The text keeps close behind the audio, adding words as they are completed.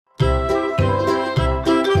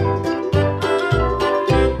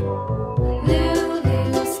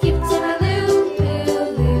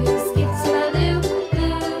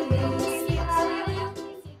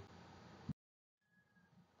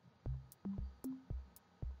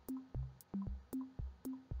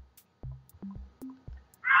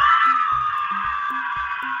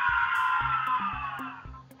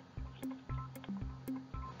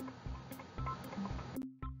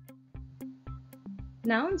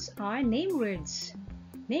Nouns are name words.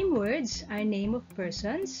 Name words are name of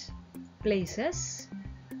persons, places,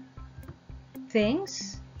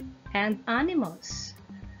 things, and animals.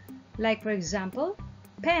 Like for example,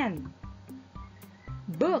 pen,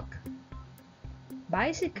 book,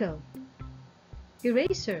 bicycle,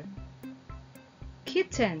 eraser,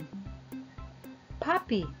 kitten,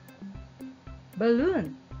 puppy,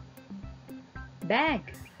 balloon,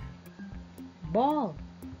 bag, ball,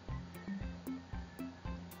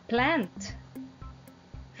 plant,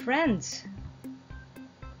 friends,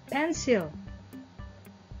 pencil.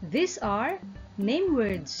 These are name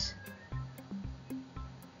words.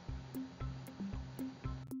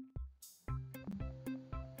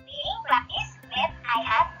 Reading practice with I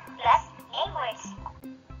have plus name words.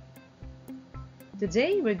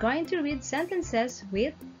 Today we're going to read sentences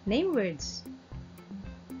with name words.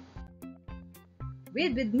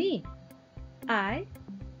 Read with me. I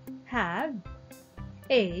have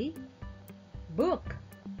a book.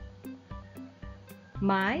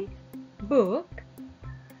 My book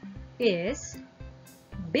is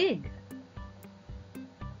big.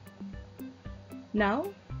 Now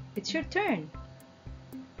it's your turn.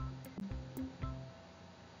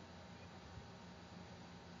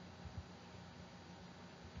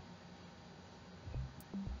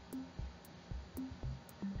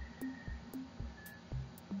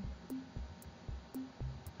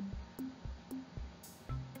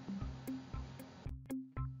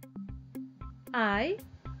 I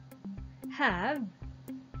have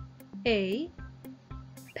a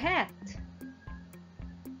pet.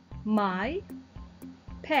 My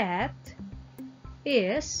pet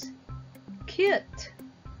is cute.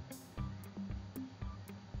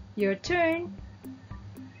 Your turn.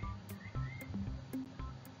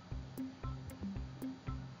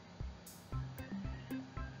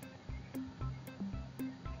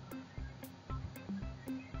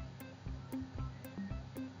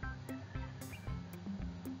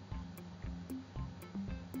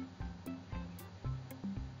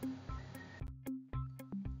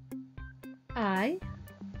 I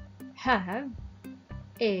have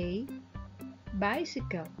a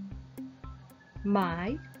bicycle.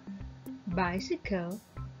 My bicycle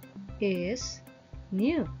is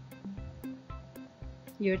new.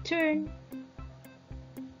 Your turn.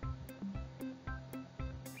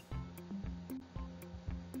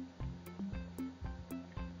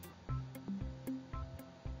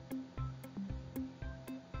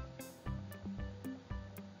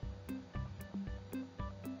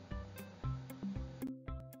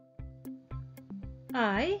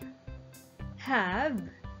 I have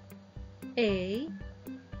a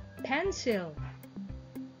pencil.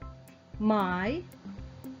 My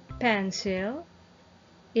pencil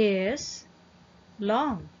is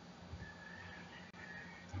long.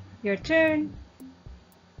 Your turn.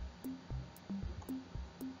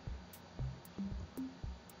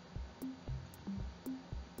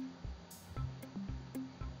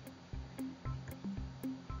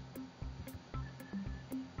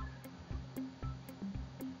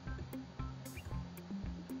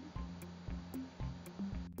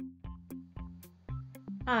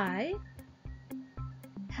 I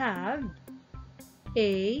have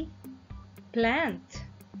a plant.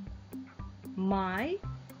 My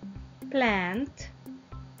plant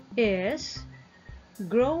is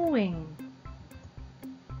growing.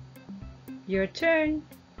 Your turn.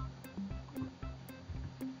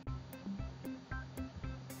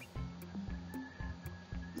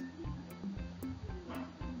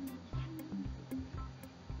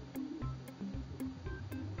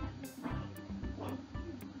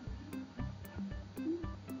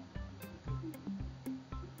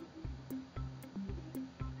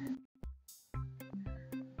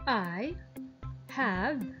 I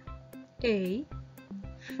have a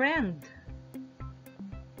friend.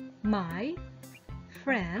 My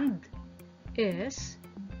friend is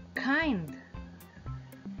kind.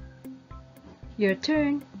 Your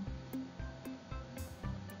turn.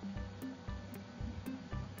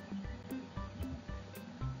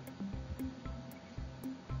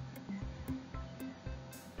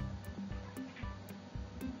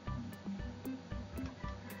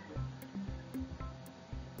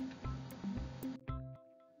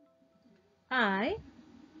 I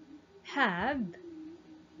have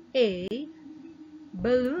a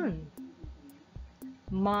balloon.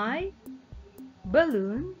 My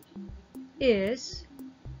balloon is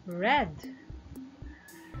red.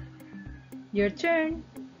 Your turn.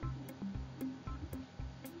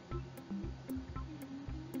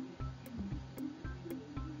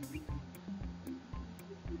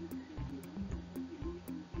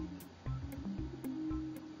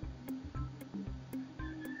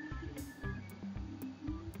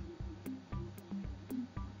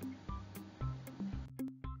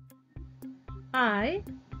 I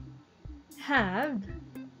have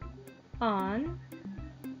an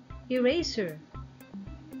eraser.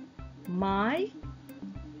 My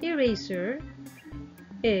eraser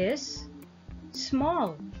is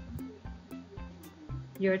small.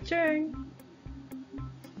 Your turn.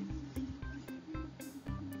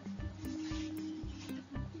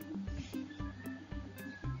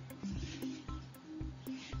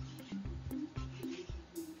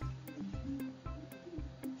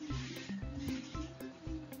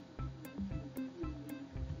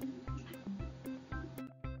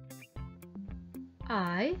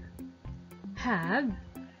 I have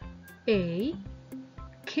a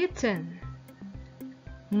kitten.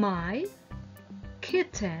 My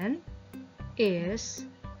kitten is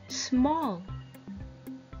small.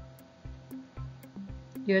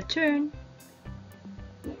 Your turn.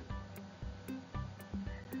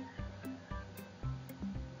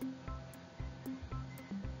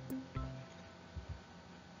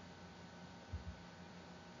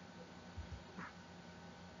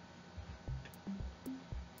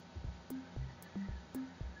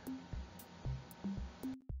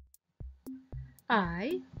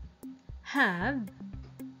 I have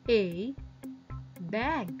a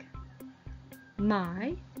bag.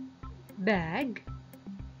 My bag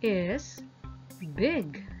is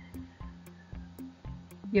big.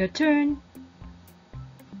 Your turn.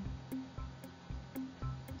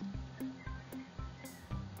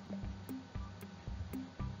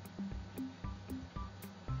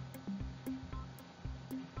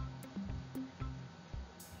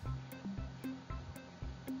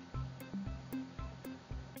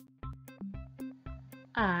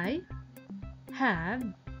 I have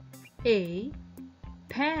a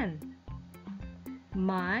pen.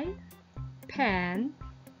 My pen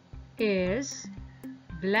is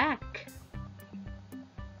black.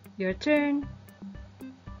 Your turn.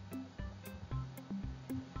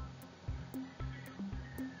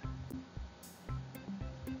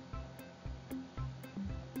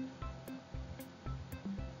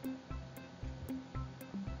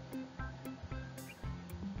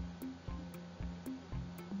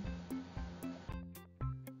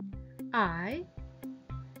 I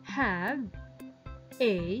have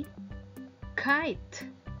a kite.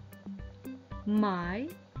 My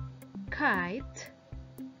kite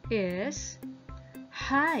is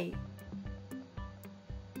high.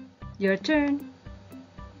 Your turn.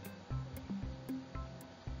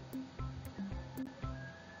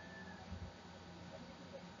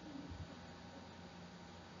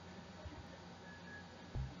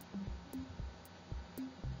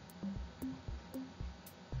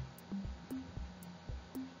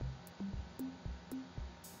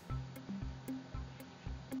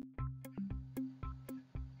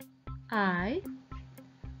 I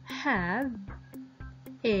have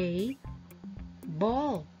a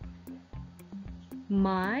ball.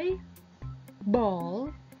 My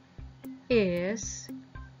ball is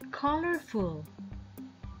colorful.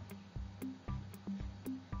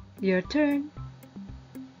 Your turn.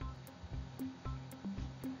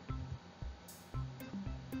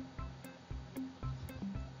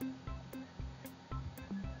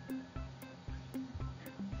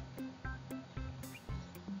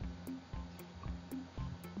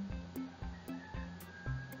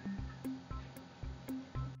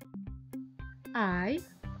 I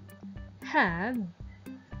have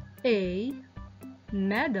a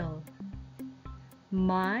medal.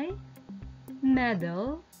 My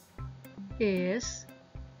medal is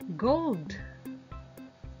gold.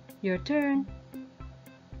 Your turn.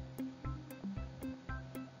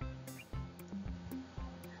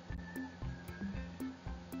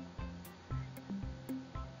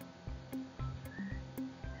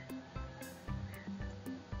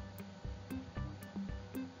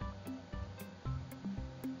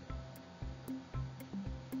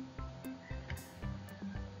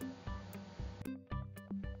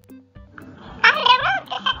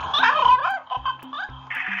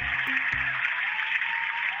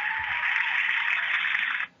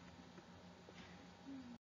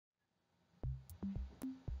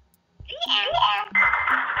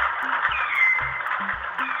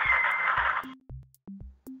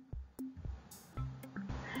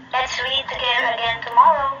 Let's read together again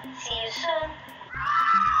tomorrow. See you soon.